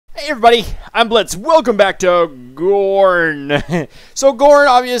Hey everybody, I'm Blitz. Welcome back to GORN. So GORN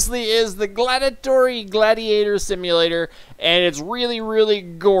obviously is the gladiator simulator, and it's really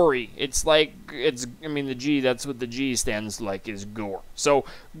gory. It's like, I mean the G, that's what the G stands like, is gore. So,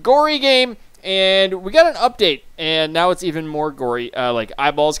 gory game, and we got an update, and now it's even more gory. Like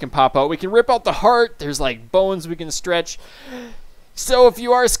eyeballs can pop out. We can rip out the heart. There's like bones we can stretch. So if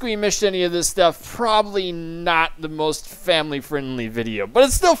you are squeamish to any of this stuff, probably not the most family-friendly video. But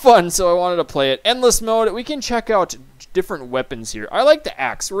it's still fun, so I wanted to play it. Endless mode, we can check out different weapons here. I like the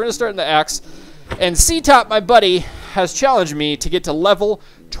axe. We're going to start in the axe. And C-Top, my buddy, has challenged me to get to level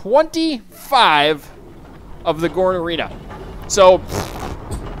 25 of the GORN arena. So,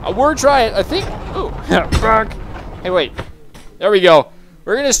 we're trying, I think. Ooh, hey, wait. There we go.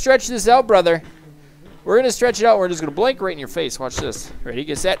 We're going to stretch this out, brother. We're going to stretch it out. We're just going to blink right in your face. Watch this. Ready?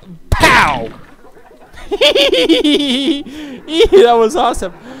 Get set. Pow! That was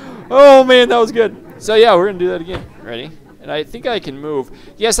awesome. Oh, man, that was good. So, yeah, we're going to do that again. Ready? And I think I can move.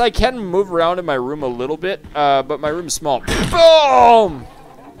 Yes, I can move around in my room a little bit, but my room's small. Boom!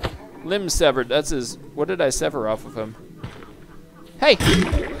 Limb severed. That's his... What did I sever off of him? Hey!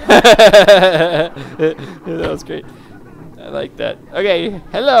 That was great. I like that. Okay,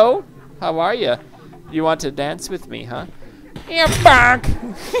 hello. How are you? You want to dance with me, huh? Yeah, bonk.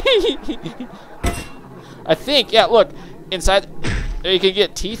 I think, yeah, look. Inside, you can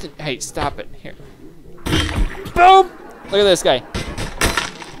get teeth. And, hey, stop it. Here. Boom! Look at this guy.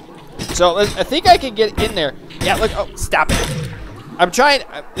 So, I think I can get in there. Yeah, look. Oh, stop it. I'm trying.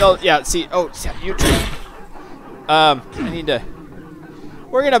 Oh, yeah, see. Oh, you try. I need to.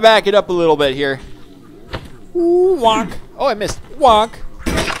 We're going to back it up a little bit here. Ooh, wonk. Oh, I missed. Wonk.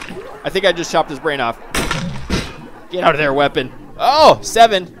 I think I just chopped his brain off. Get out of there, weapon. Oh,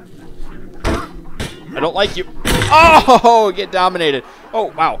 7. I don't like you. Oh, get dominated. Oh,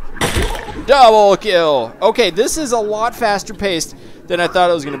 wow. Double kill. Okay, this is a lot faster paced than I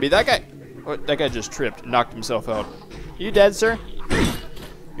thought it was going to be. That guy, oh, that guy just tripped and knocked himself out. You dead, sir?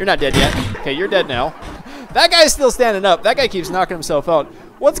 You're not dead yet. Okay, you're dead now. That guy's still standing up. That guy keeps knocking himself out.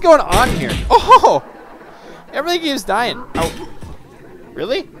 What's going on here? Oh, everything keeps dying. Oh,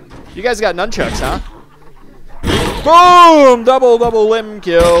 really? You guys got nunchucks, huh? Boom! Double limb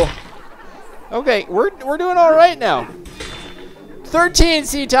kill. Okay, we're doing all right now. 13,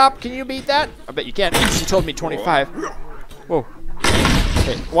 C-Top. Can you beat that? I bet you can. She told me 25. Whoa.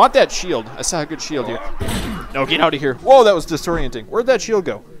 Okay, I want that shield. I saw a good shield here. No, get out of here. Whoa, that was disorienting. Where'd that shield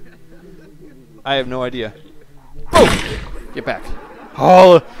go? I have no idea. Boom! Get back.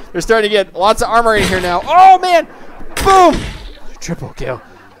 Oh, they're starting to get lots of armor in here now. Oh, man! Boom! Triple kill.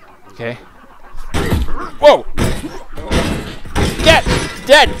 Okay. Whoa! Get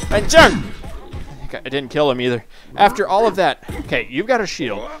dead and junk. I didn't kill him either. After all of that, okay, you've got a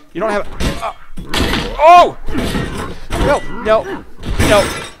shield. You don't have. Oh! No.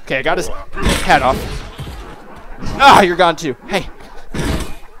 Okay, I got his hat off. Ah, you're gone too. Hey,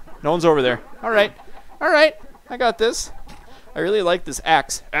 no one's over there. All right, I got this. I really like this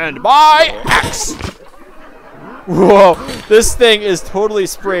axe. And my axe. Whoa, this thing is totally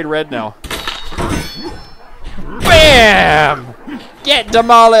sprayed red now. Bam! Get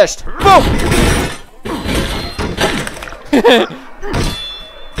demolished. Boom!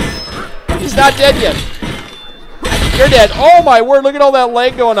 He's not dead yet. You're dead. Oh my word, look at all that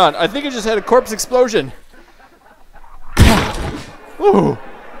leg going on. I think it just had a corpse explosion. Ooh.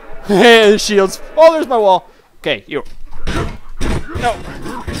 Hey, the shields. Oh, there's my wall. Okay, you. No.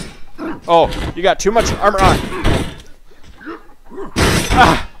 Oh, you got too much armor on.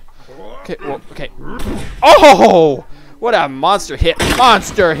 Ah. Okay, well, okay. Oh! What a monster hit.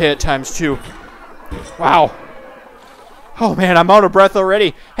 Monster hit times 2. Wow. Oh, man, I'm out of breath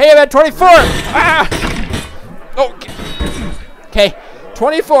already. Hey, I'm at 24. Ah! Okay. Okay,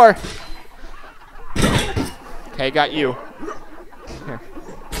 24. Okay, got you. Here.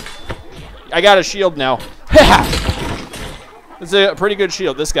 I got a shield now. It's a pretty good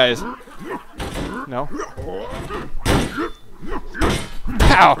shield. This guy is. No.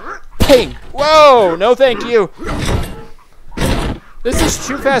 Pow! Ping! Whoa! No, thank you. This is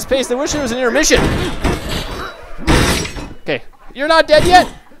too fast-paced. I wish there was an intermission. Okay, you're not dead yet.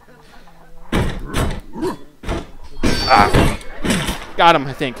 Ah. Got him,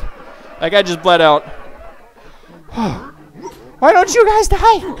 I think. That guy just bled out. Why don't you guys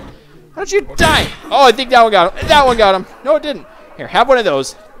die? Why don't you die? Oh, I think that one got him. That one got him. No, it didn't. Here, have one of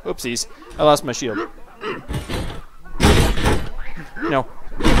those. Oopsies. I lost my shield. No.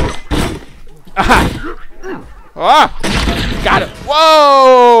 Aha! Ah! Got it.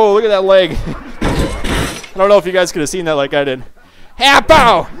 Whoa! Look at that leg. I don't know if you guys could have seen that like I did. Half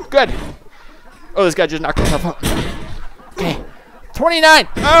bow. Good. Oh, this guy just knocked himself out. Okay. 29.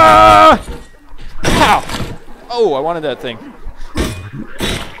 Pow. Oh, I wanted that thing.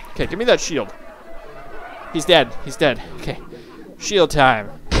 Okay, give me that shield. He's dead. He's dead. Okay. Shield time.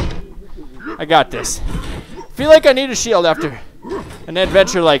 I got this. Feel like I need a shield after an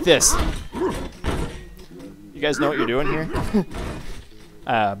adventure like this. You guys know what you're doing here?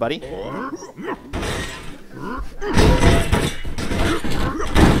 Buddy?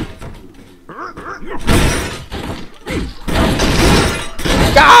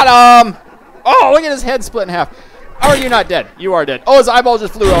 Got him! Oh, look at his head split in half. How are you not dead? You are dead. Oh, his eyeball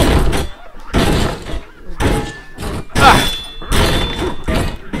just flew out.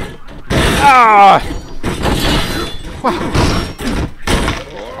 Wow.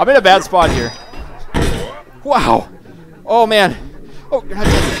 I'm in a bad spot here. Wow. Oh, man. Oh, you're not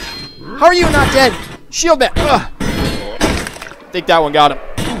dead. How are you not dead? Shield man. I think that one got him.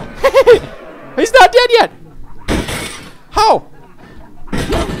 He's not dead yet. How?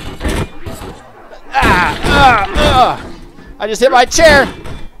 I just hit my chair.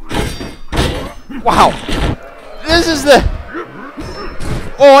 Wow. This is the...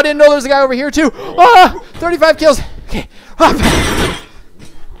 Oh, I didn't know there was a guy over here too. 35 kills. Okay.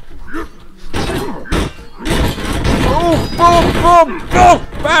 Oh, boom, boom,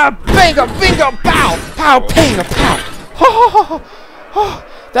 boom. Bingo, bingo, pow. Pow, bingo, pow.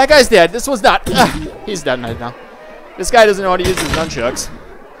 That guy's dead. This was not. He's dead right now. This guy doesn't know how to use his nunchucks.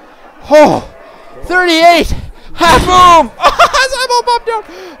 38. Ha, boom. His eyeball popped out.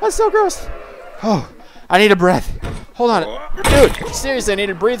 That's so gross. Oh, I need a breath. Hold on. Dude, seriously, I need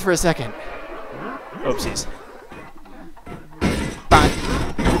to breathe for a second. Oopsies. Bang.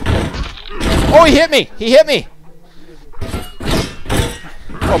 Oh, he hit me. He hit me.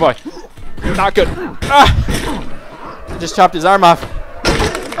 Oh, boy. Not good. I just chopped his arm off.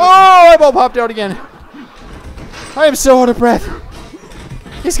 Oh, eyeball popped out again. I am so out of breath.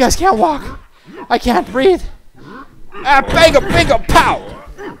 These guys can't walk. I can't breathe. Bingo, bingo, pow.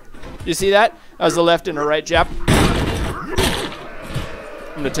 You see that? That was the left and the right jab.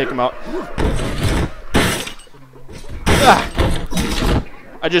 I'm going to take him out.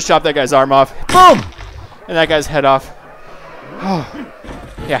 I just chopped that guy's arm off. Boom! And that guy's head off. Oh,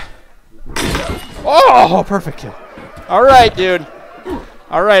 yeah. Oh, perfect kill. All right, dude.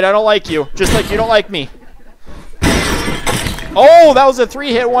 All right, I don't like you. Just like you don't like me. Oh, that was a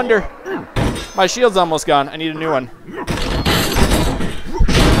 3-hit wonder. My shield's almost gone. I need a new one.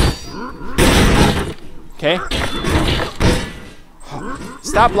 Okay.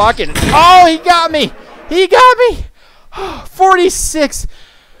 Stop blocking. Oh, he got me. He got me. 46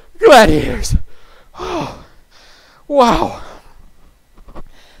 gladiators. Oh, wow.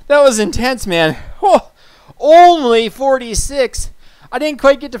 That was intense, man. Oh, only 46. I didn't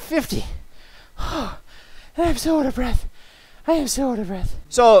quite get to 50. Oh, and I'm so out of breath. I am so out of breath.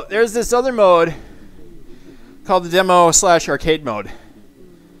 So there's this other mode called the demo/arcade mode.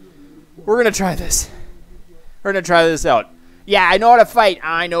 We're going to try this. We're going to try this out. Yeah, I know how to fight.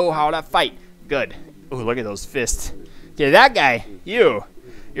 I know how to fight. Good. Ooh, look at those fists. Okay, that guy, you're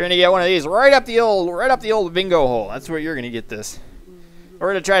going to get one of these right up the old bingo hole. That's where you're going to get this.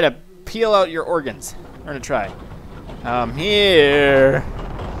 We're going to try to peel out your organs. We're going to try. Here.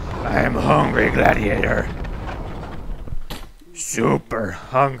 I'm hungry, gladiator. Super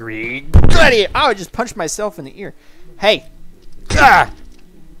hungry gladiator. Oh, I just punched myself in the ear. Hey. Ah.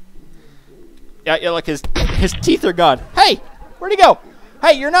 Yeah, look, his teeth are gone. Hey, where'd he go?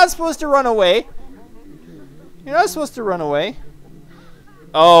 Hey, you're not supposed to run away. You're not supposed to run away.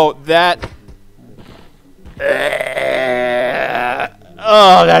 Oh, that.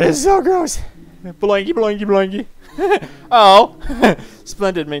 Oh, that is so gross. Blanky, blanky, blanky. Oh,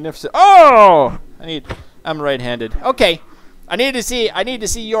 splendid, magnificent. Oh, I'm right-handed. Okay, I need to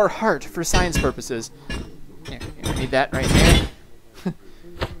see your heart for science purposes. Here, I need that right there.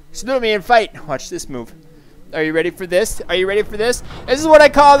 Salute me and fight. Watch this move. Are you ready for this? Are you ready for this? This is what I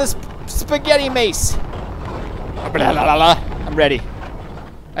call this spaghetti mace. I'm ready.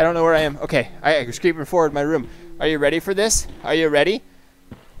 I don't know where I am. Okay, I was creeping forward in my room. Are you ready for this? Are you ready?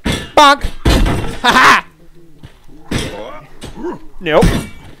 Bonk! Ha ha! Nope.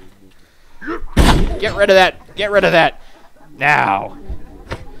 Get rid of that. Get rid of that. Now.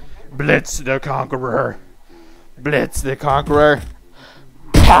 Blitz the Conqueror. Blitz the Conqueror.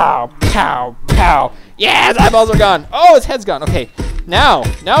 Pow, pow, pow. Yeah, his eyeballs are gone. Oh, his head's gone. Okay, now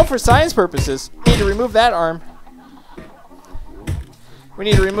for science purposes, we need to remove that arm. We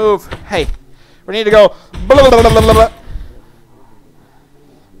need to remove, hey, we need to go. Blah, blah, blah, blah, blah, blah.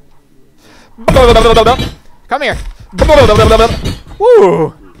 Blah, blah, blah, blah, blah. Come here. Blah, blah, blah, blah, blah.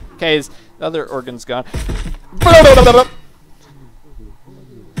 Woo! Okay, his other organ's gone.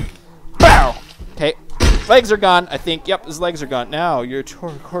 Bow! Okay, legs are gone, I think. Yep, his legs are gone. Now, your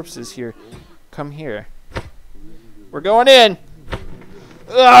corpse is here. Come here. We're going in.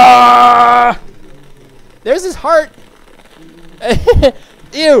 Ah! There's his heart.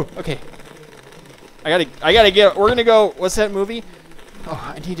 Ew. Okay. I gotta get. We're gonna go. What's that movie?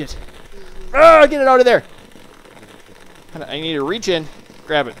 Oh, I need it. Ah, get it out of there. I need to reach in,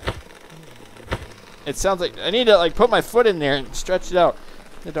 grab it. It sounds like I need to like put my foot in there and stretch it out.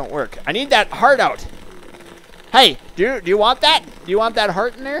 It don't work. I need that heart out. Hey, do you want that? Do you want that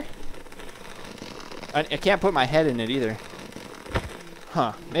heart in there? I can't put my head in it either.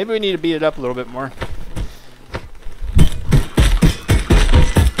 Huh. Maybe we need to beat it up a little bit more.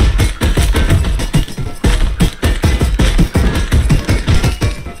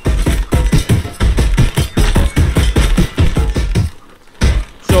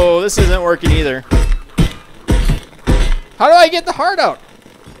 So this isn't working either. How do I get the heart out?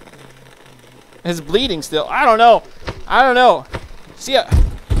 It's bleeding still. I don't know. I don't know. See ya.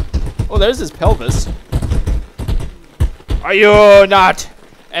 Oh, there's his pelvis. Are you not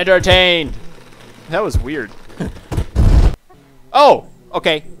entertained? That was weird. Oh,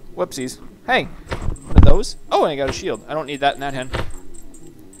 okay. Whoopsies. Hey, one of those. Oh, and I got a shield. I don't need that in that hand.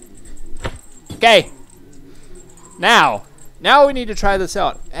 Okay. Now we need to try this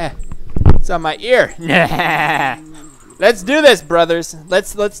out. It's on my ear. Let's do this, brothers.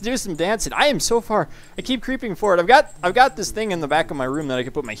 Let's do some dancing. I am so far. I keep creeping forward. I've got this thing in the back of my room that I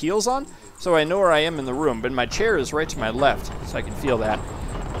can put my heels on, so I know where I am in the room. But my chair is right to my left, so I can feel that.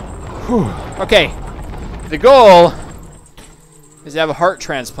 Whew. Okay. The goal is to have a heart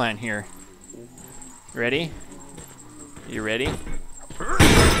transplant here. Ready? You ready?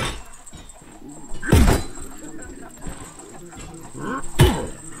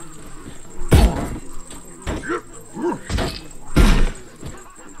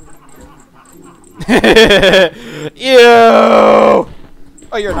 Ew!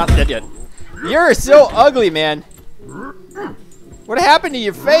 Oh, you're not dead yet. You're so ugly, man. What happened to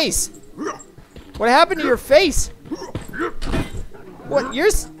your face? What happened to your face? What?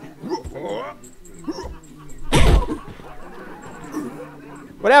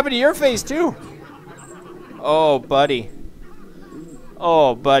 What happened to your face too? Oh, buddy.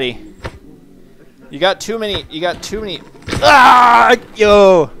 Oh, buddy. You got too many. Ah!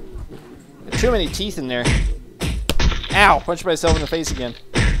 Yo! Too many teeth in there. Ow! Punched myself in the face again.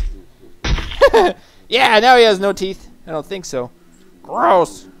 Yeah, now he has no teeth. I don't think so.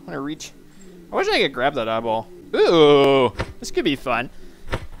 Gross. I'm gonna reach. I wish I could grab that eyeball. Ooh, this could be fun.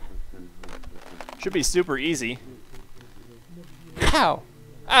 Should be super easy. Ow!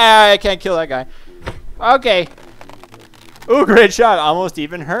 Ah, I can't kill that guy. Okay. Ooh, great shot. Almost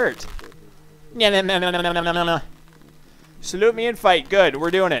even hurt. No. Salute me and fight. Good.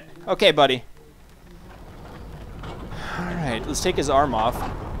 We're doing it. Okay, buddy. Alright, let's take his arm off.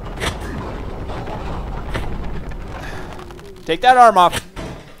 Take that arm off.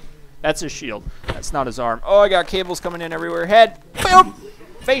 That's his shield. That's not his arm. Oh, I got cables coming in everywhere. Head. Boom!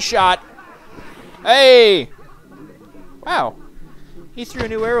 Face shot. Hey! Wow. He threw a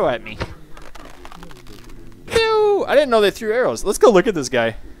new arrow at me. Pew! I didn't know they threw arrows. Let's go look at this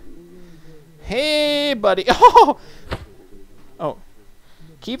guy. Hey, buddy. Oh! Oh.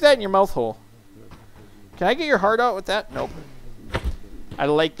 Keep that in your mouth hole. Can I get your heart out with that? Nope. I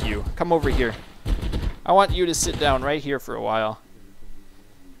like you. Come over here. I want you to sit down right here for a while.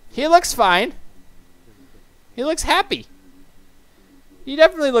 He looks fine. He looks happy. He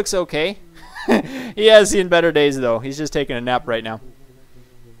definitely looks okay. He has seen better days, though. He's just taking a nap right now.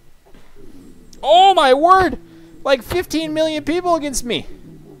 Oh, my word! Like 15 million people against me.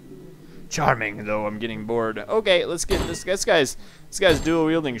 Charming, though. I'm getting bored. Okay, let's get this guy's dual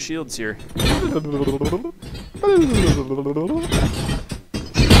wielding shields here.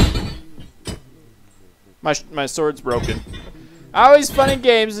 My sword's broken. Always fun in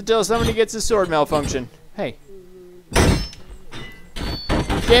games until somebody gets a sword malfunction. Hey.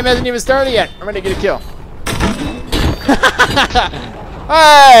 Game hasn't even started yet. I'm gonna get a kill.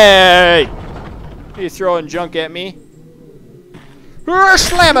 Hey! You throwing junk at me?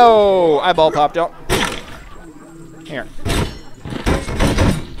 Slammo! Eyeball popped out. Here.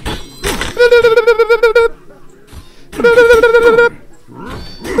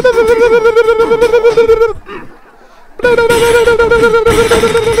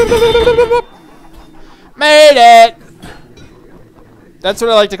 Made it! That's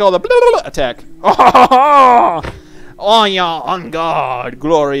what I like to call the attack. Oh yeah, on guard.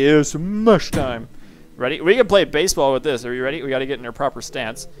 Glorious mush time. Ready? We can play baseball with this. Are you ready? We got to get in our proper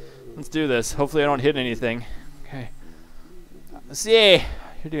stance. Let's do this. Hopefully I don't hit anything. Okay. Let's see.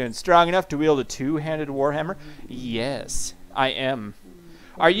 You're doing strong enough to wield a two-handed warhammer? Yes, I am.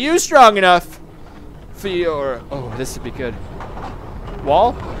 Are you strong enough for your... Oh, this would be good.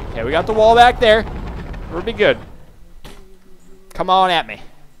 Wall? Okay, we got the wall back there. We'll be good. Come on at me.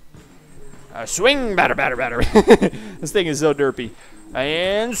 Swing, batter, batter, batter. This thing is so derpy.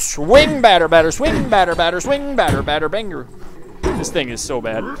 And swing, batter, batter, swing, batter, batter, swing, batter, batter, banger. This thing is so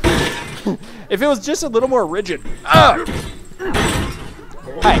bad. If it was just a little more rigid. Hi.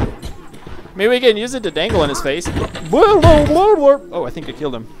 Maybe we can use it to dangle in his face. Oh, I think I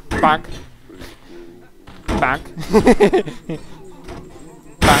killed him. Bonk. Bonk.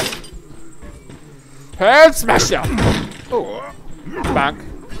 Bonk. Head smash down. Oh. Bonk.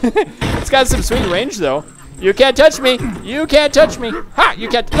 It's got some sweet range, though. You can't touch me. You can't touch me. Ha! You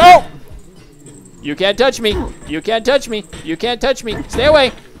can't. No! You can't touch me. You can't touch me. You can't touch me. Stay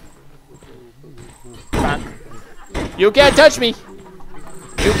away. Bonk. You can't touch me.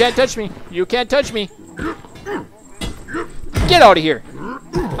 You can't touch me. You can't touch me. Get out of here.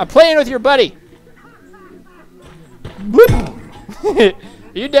 I'm playing with your buddy. Are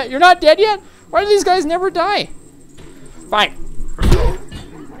you dead? You're not dead yet? Why do these guys never die? Fine.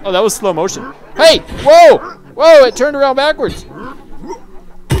 Oh, that was slow motion. Hey! Whoa! Whoa, it turned around backwards.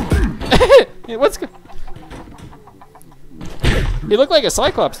 What's good? He looked like a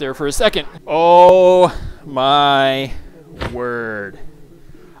cyclops there for a second. Oh my word.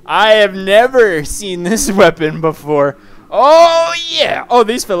 I have never seen this weapon before. Oh yeah! Oh,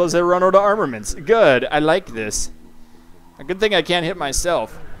 these fellows have run out of armaments. Good, I like this. A good thing I can't hit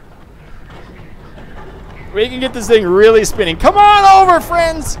myself. We can get this thing really spinning. Come on over,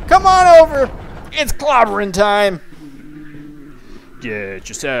 friends! Come on over! It's clobbering time! Get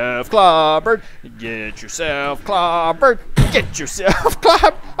yourself clobbered! Get yourself clobbered! Get yourself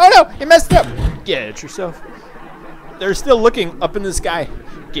clobbered! Oh no! You messed up! Get yourself... They're still looking up in the sky.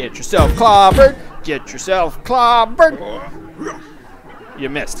 Get yourself clobbered! Get yourself clobbered! You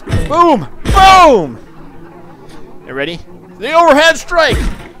missed. Boom! Boom! You ready? The overhead strike!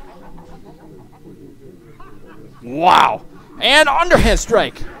 Wow! And underhand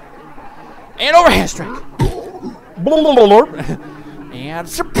strike! And overhand strike! And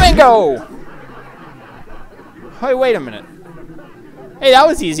bingo! Hey, wait a minute. Hey, that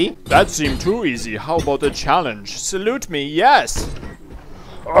was easy. That seemed too easy. How about the challenge? Salute me, yes!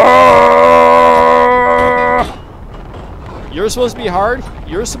 You're supposed to be hard?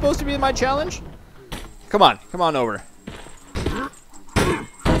 You're supposed to be my challenge? Come on over.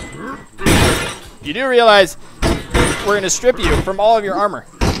 You do realize we're gonna strip you from all of your armor.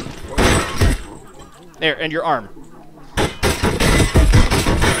 There, and your arm.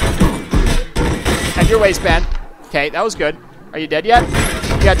 And your waistband. Okay, that was good. Are you dead yet?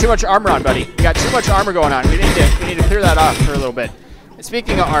 You got too much armor on, buddy. You got too much armor going on. We need to clear that off for a little bit. And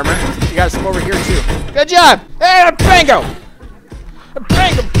speaking of armor, you got some over here too. Good job! And bango!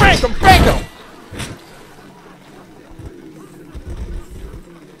 Bango, bango, bango!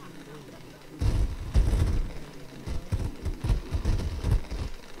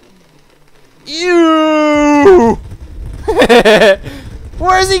 You!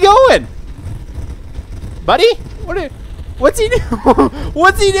 Where is he going? Buddy? What's he doing?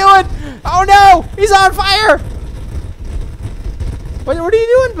 What's he doing? Oh no! He's on fire! What are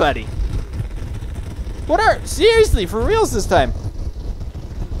you doing, buddy? Seriously, for reals this time?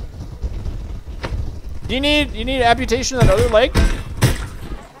 Do you need amputation on the other leg?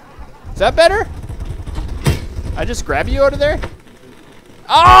 Is that better? I just grab you out of there?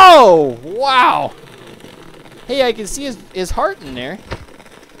 Oh, wow. Hey, I can see his heart in there.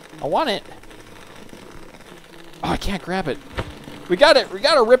 I want it. Oh, I can't grab it. We gotta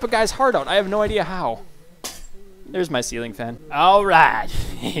rip a guy's heart out. I have no idea how. There's my ceiling fan. All right.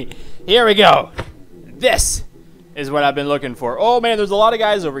 Here we go. This is what I've been looking for. Oh, man, there's a lot of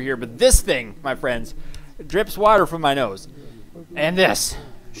guys over here. But this thing, my friends, drips water from my nose. And this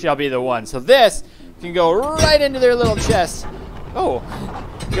shall be the one. So this can go right into their little chest. Oh,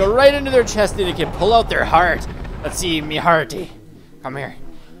 go right into their chest and it can pull out their heart. Let's see, me hearty. Come here.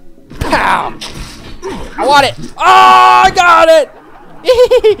 Pow! I want it. Oh, I got it.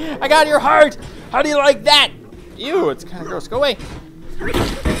 I got your heart. How do you like that? Ew, it's kind of gross. Go away.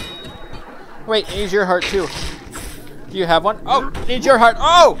 Wait, needs your heart too. Do you have one? Oh, needs your heart.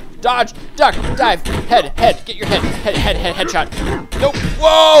 Oh, dodge, duck, dive, head, get your head shot. Nope.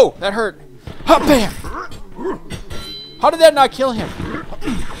 Whoa, that hurt. Ha, bam. How did that not kill him?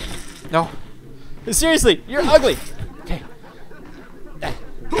 No. Seriously, you're ugly. Okay.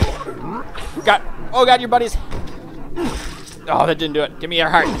 Oh god, your buddies. Oh, that didn't do it. Give me your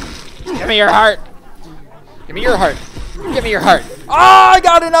heart. Give me your heart. Give me your heart. Give me your heart. Oh, I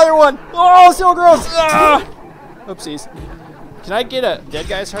got another one. Oh, so gross. Ah. Oopsies. Can I get a dead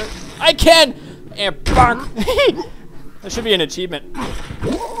guy's heart? I can. And bonk. That should be an achievement.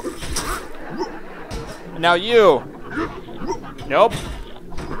 And now you. Nope.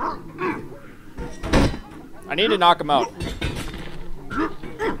 I need to knock him out.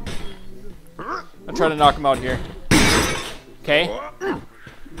 I'm trying to knock him out here. Okay.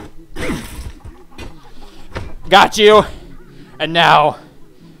 Got you. And now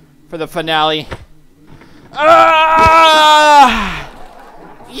for the finale. Ah!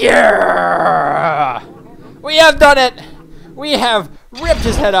 Yeah! We have done it. We have ripped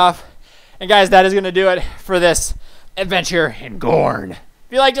his head off. And guys, that is going to do it for this adventure in GORN.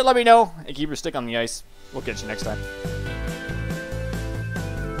 If you liked it, let me know. And keep your stick on the ice. We'll catch you next time.